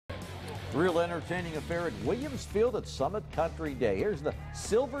Real entertaining affair at Williams Field at Summit Country Day. Here's the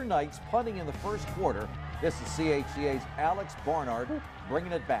Silver Knights punting in the first quarter. This is CHCA's Alex Barnard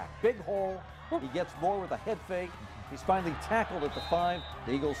bringing it back. Big hole. He gets more with a head fake. He's finally tackled at the 5.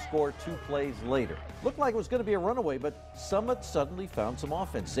 The Eagles score 2 plays later. Looked like it was going to be a runaway, but Summit suddenly found some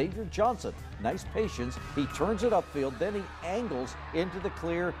offense. Xavier Johnson, nice patience. He turns it upfield, then he angles into the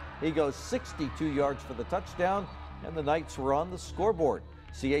clear. He goes 62 yards for the touchdown, and the Knights were on the scoreboard.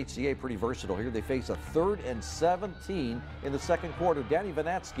 CHCA pretty versatile here. They face a 3rd and 17 in the second quarter. Danny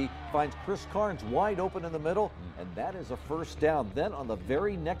Vanatsky finds Chris Carnes wide open in the middle, and that is a first down. Then on the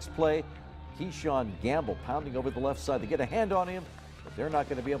very next play, Keyshawn Gamble pounding over the left side. They get a hand on him, but they're not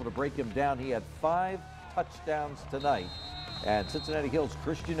going to be able to break him down. He had 5 touchdowns tonight, and Cincinnati Hills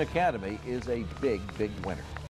Christian Academy is a big, big winner.